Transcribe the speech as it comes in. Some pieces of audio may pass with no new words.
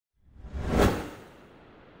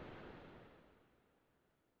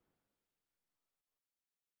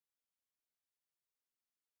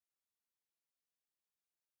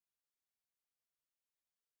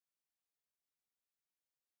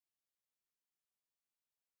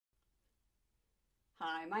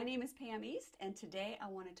Hi, my name is Pam East, and today I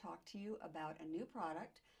want to talk to you about a new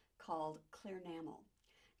product called ClearNamel.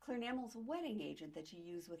 ClearNamel is a wetting agent that you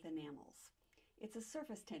use with enamels. It's a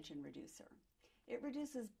surface tension reducer. It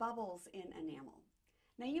reduces bubbles in enamel.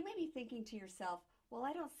 Now you may be thinking to yourself, well,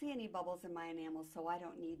 I don't see any bubbles in my enamel, so I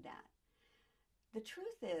don't need that. The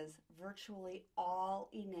truth is, virtually all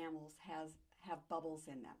enamels have bubbles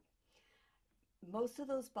in them. Most of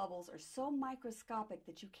those bubbles are so microscopic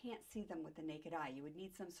that you can't see them with the naked eye. You would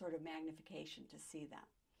need some sort of magnification to see them.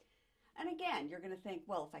 And again, you're going to think,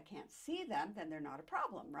 well, if I can't see them, then they're not a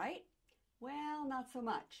problem, right? Well, not so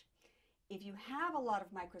much. If you have a lot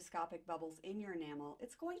of microscopic bubbles in your enamel,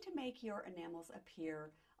 it's going to make your enamels appear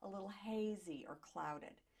a little hazy or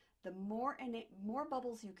clouded. The more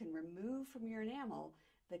bubbles you can remove from your enamel,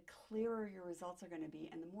 the clearer your results are going to be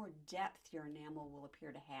and the more depth your enamel will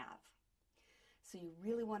appear to have. So you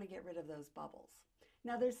really want to get rid of those bubbles.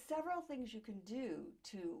 Now there's several things you can do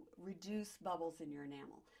to reduce bubbles in your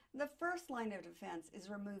enamel. The first line of defense is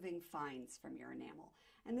removing fines from your enamel.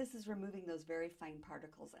 And this is removing those very fine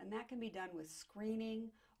particles. And that can be done with screening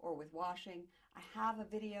or with washing. I have a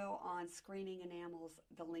video on screening enamels.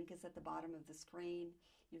 The link is at the bottom of the screen.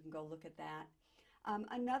 You can go look at that.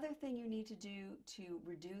 Another thing you need to do to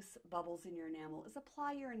reduce bubbles in your enamel is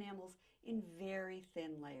apply your enamels in very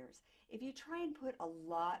thin layers. If you try and put a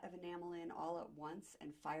lot of enamel in all at once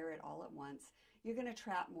and fire it all at once, you're going to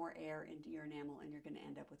trap more air into your enamel and you're going to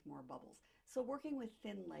end up with more bubbles. So working with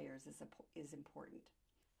thin layers is important.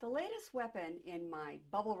 The latest weapon in my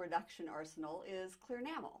bubble reduction arsenal is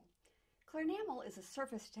ClearNamel. ClearNamel is a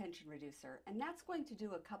surface tension reducer, and that's going to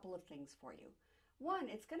do a couple of things for you. One,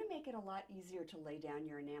 it's going to make it a lot easier to lay down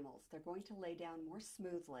your enamels. They're going to lay down more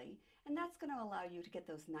smoothly, and that's going to allow you to get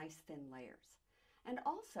those nice thin layers. And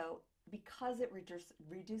also, because it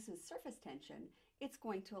reduces surface tension, it's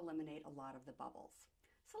going to eliminate a lot of the bubbles.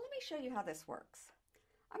 So let me show you how this works.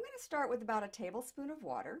 I'm going to start with about a tablespoon of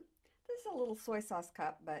water. This is a little soy sauce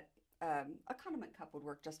cup, but a condiment cup would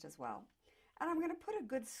work just as well. And I'm going to put a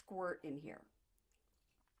good squirt in here.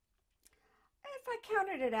 If I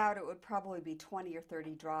counted it out, it would probably be 20 or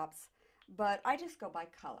 30 drops, but I just go by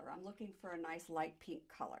color. I'm looking for a nice light pink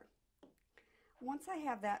color. Once I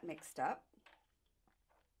have that mixed up,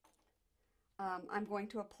 I'm going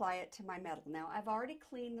to apply it to my metal. Now, I've already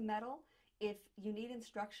cleaned the metal. If you need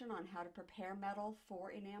instruction on how to prepare metal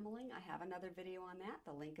for enameling, I have another video on that.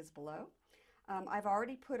 The link is below. I've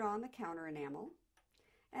already put on the counter enamel,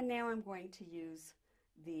 and now I'm going to use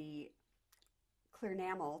the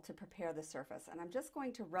ClearNamel to prepare the surface, and I'm just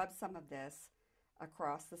going to rub some of this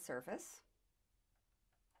across the surface.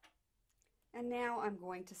 And now I'm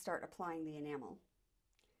going to start applying the enamel.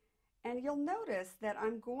 And you'll notice that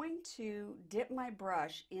I'm going to dip my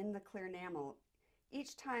brush in the ClearNamel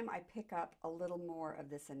each time I pick up a little more of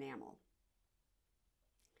this enamel.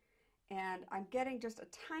 And I'm getting just a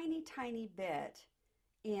tiny, tiny bit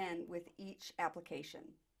in with each application.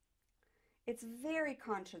 It's very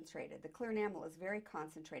concentrated. The ClearNamel is very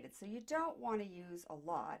concentrated, so you don't want to use a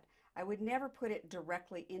lot. I would never put it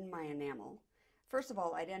directly in my enamel. First of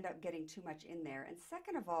all, I'd end up getting too much in there, and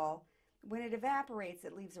second of all, when it evaporates,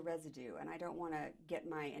 it leaves a residue, and I don't want to get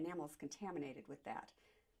my enamels contaminated with that.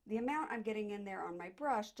 The amount I'm getting in there on my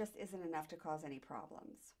brush just isn't enough to cause any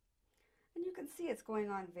problems. And you can see it's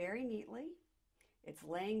going on very neatly. It's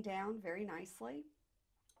laying down very nicely.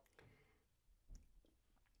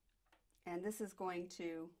 And this is going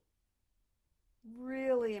to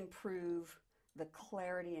really improve the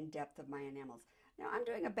clarity and depth of my enamels. Now I'm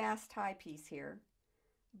doing a bass tie piece here,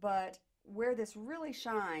 but where this really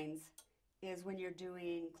shines is when you're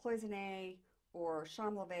doing cloisonné or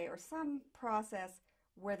chambre levée or some process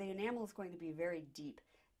where the enamel is going to be very deep,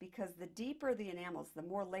 because the deeper the enamels, the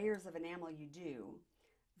more layers of enamel you do,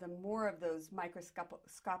 the more of those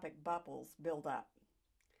microscopic bubbles build up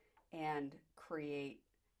and create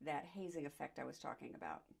that hazing effect I was talking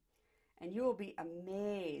about. And you will be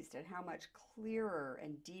amazed at how much clearer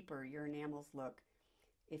and deeper your enamels look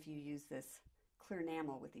if you use this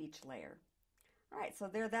ClearNamel with each layer. All right, so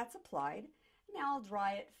there, that's applied. Now I'll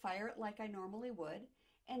dry it, fire it like I normally would,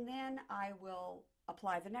 and then I will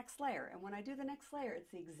apply the next layer. And when I do the next layer,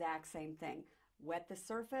 it's the exact same thing. Wet the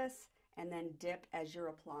surface and then dip as you're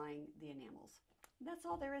applying the enamels. That's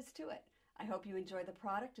all there is to it. I hope you enjoy the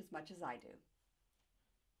product as much as I do.